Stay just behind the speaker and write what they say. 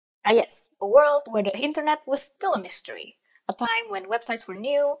Yes, a world where the internet was still a mystery. A time when websites were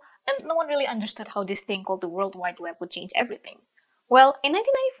new and no one really understood how this thing called the World Wide Web would change everything. Well, in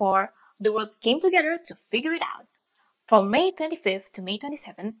 1994, the world came together to figure it out. From May 25th to May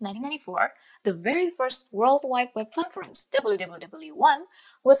 27th, 1994, the very first World Wide Web Conference, WWW1,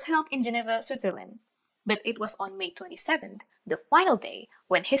 was held in Geneva, Switzerland. But it was on May 27th, the final day,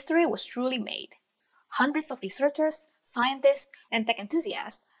 when history was truly made. Hundreds of researchers, scientists, and tech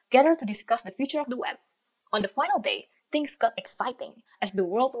enthusiasts gathered to discuss the future of the web. On the final day, things got exciting as the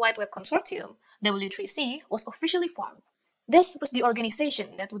World Wide Web Consortium, W3C, was officially formed. This was the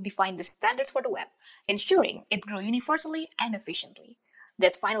organization that would define the standards for the web, ensuring it grew universally and efficiently.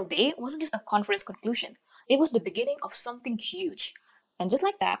 That final day wasn't just a conference conclusion, it was the beginning of something huge. And just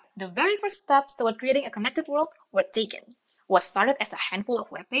like that, the very first steps toward creating a connected world were taken. What started as a handful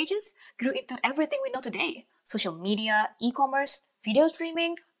of web pages grew into everything we know today: social media, e commerce, video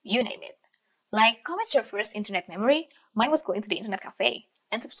streaming, you name it. Like, comment your first internet memory. Mine was going to the internet cafe.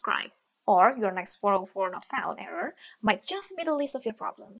 And subscribe. Or your next 404 not found error might just be the least of your problems.